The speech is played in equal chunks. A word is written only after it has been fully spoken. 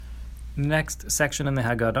next section in the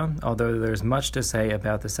Haggadah, although there's much to say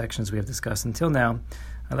about the sections we have discussed until now,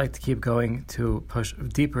 I'd like to keep going to push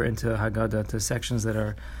deeper into Haggadah to sections that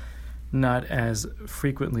are not as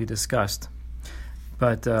frequently discussed.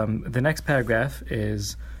 But the next paragraph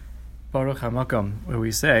is Baruch HaMakom, where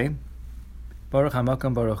we say, Baruch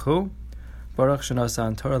HaMakom Baruch Hu, Baruch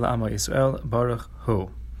Shenosan Torah La'amo Yisrael, Baruch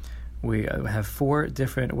Hu. We have four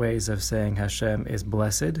different ways of saying Hashem is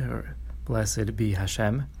blessed, or blessed be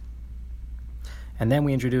Hashem. And then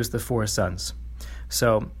we introduce the four sons.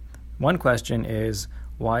 So one question is,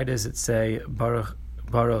 why does it say Baruch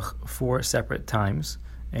four separate times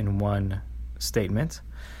in one statement?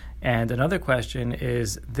 And another question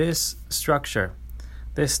is, this structure,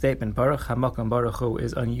 this statement, Baruch HaMakom Baruch Hu,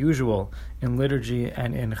 is unusual in liturgy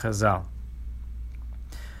and in Chazal.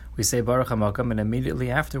 We say Baruch HaMakom, and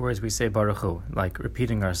immediately afterwards we say Baruch Hu, like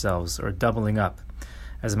repeating ourselves or doubling up.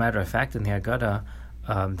 As a matter of fact, in the Haggadah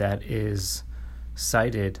that is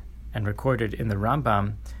cited and recorded in the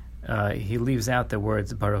Rambam, he leaves out the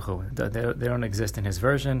words Baruch Hu. They don't exist in his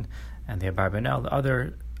version, and the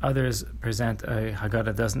Abarbanel, others present a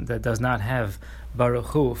Haggadah that does not have Baruch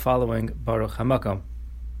Hu following Baruch HaMakom.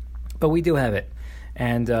 But we do have it,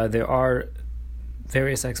 and there are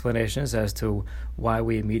various explanations as to why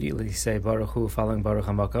we immediately say Baruch Hu following Baruch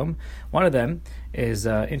HaMakom. One of them is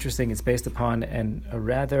interesting. It's based upon a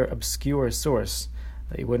rather obscure source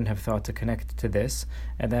that you wouldn't have thought to connect to this,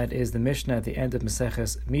 and that is the Mishnah at the end of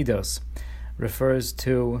Maseches Midos, refers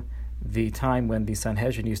to the time when the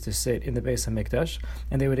Sanhedrin used to sit in the Beis HaMikdash,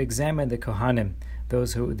 and they would examine the Kohanim,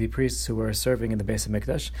 the priests who were serving in the Beis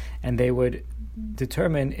HaMikdash, and they would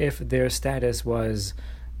determine if their status was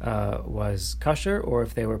kosher or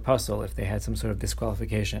if they were pasul, if they had some sort of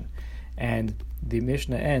disqualification. And the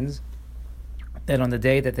Mishnah ends that on the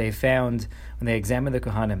day that when they examined the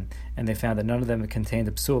Kohanim and they found that none of them contained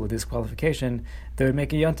a psul, a disqualification, they would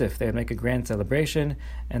make a yontif, they would make a grand celebration,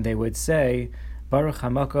 and they would say, Baruch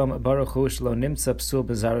HaMakom Baruch Hu shelo nimtza psul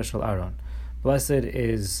b'zara shel Aaron. Blessed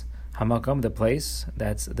is HaMakom, the place,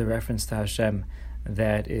 that's the reference to Hashem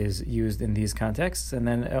that is used in these contexts. And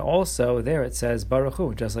then also there it says Baruch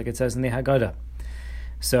Hu, just like it says in the Haggadah.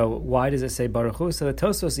 So why does it say Baruch Hu? So the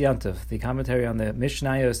Tosfos Yantiv, the commentary on the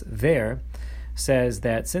Mishnayos there, says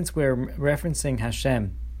that since we're referencing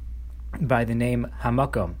Hashem by the name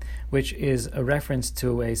HaMakom, which is a reference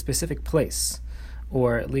to a specific place,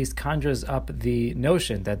 or at least conjures up the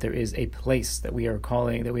notion that there is a place that we are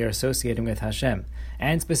associating with Hashem,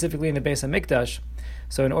 and specifically in the Beis HaMikdash.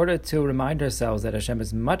 So in order to remind ourselves that Hashem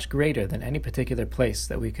is much greater than any particular place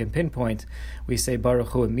that we can pinpoint, we say Baruch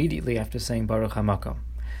Hu immediately after saying Baruch HaMakom.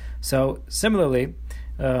 So similarly,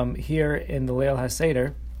 here in the Leil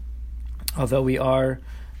HaSeder, although we are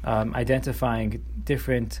identifying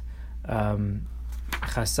different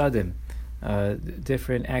chasadim,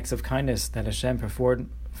 different acts of kindness that Hashem performed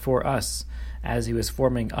for us as He was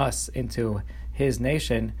forming us into His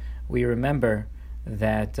nation, we remember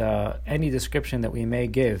that any description that we may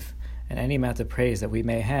give and any amount of praise that we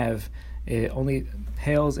may have, it only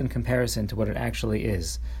pales in comparison to what it actually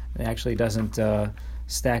is. It actually doesn't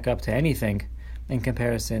stack up to anything in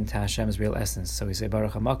comparison to Hashem's real essence. So we say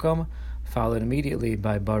Baruch HaMakom, followed immediately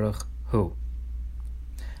by Baruch Hu.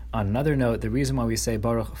 On another note, the reason why we say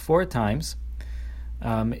Baruch four times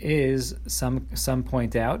is some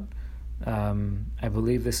point out. I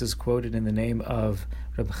believe this is quoted in the name of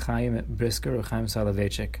Reb Chaim Brisker or Chaim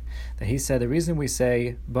Soloveitchik, that he said the reason we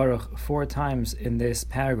say Baruch four times in this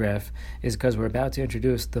paragraph is because we're about to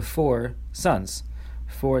introduce the four sons.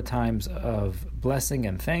 4 times of blessing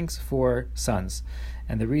and thanks, 4 sons.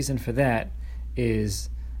 And the reason for that is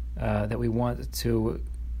that we want to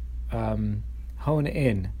hone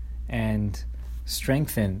in and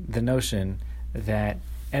strengthen the notion that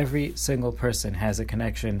every single person has a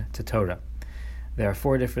connection to Torah. There are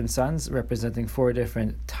 4 different sons representing 4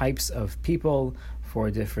 different types of people,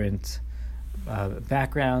 4 different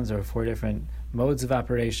backgrounds, or 4 different modes of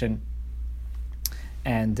operation.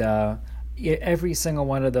 And every single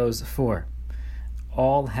one of those 4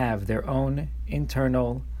 all have their own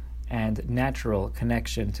internal and natural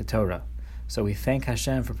connection to Torah. So we thank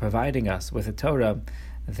Hashem for providing us with a Torah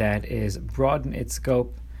that is broad in its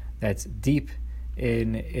scope, that's deep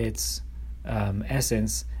in its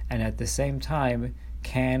essence, and at the same time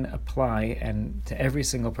can apply to every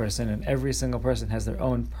single person, and every single person has their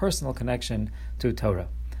own personal connection to Torah.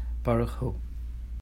 Baruch Hu.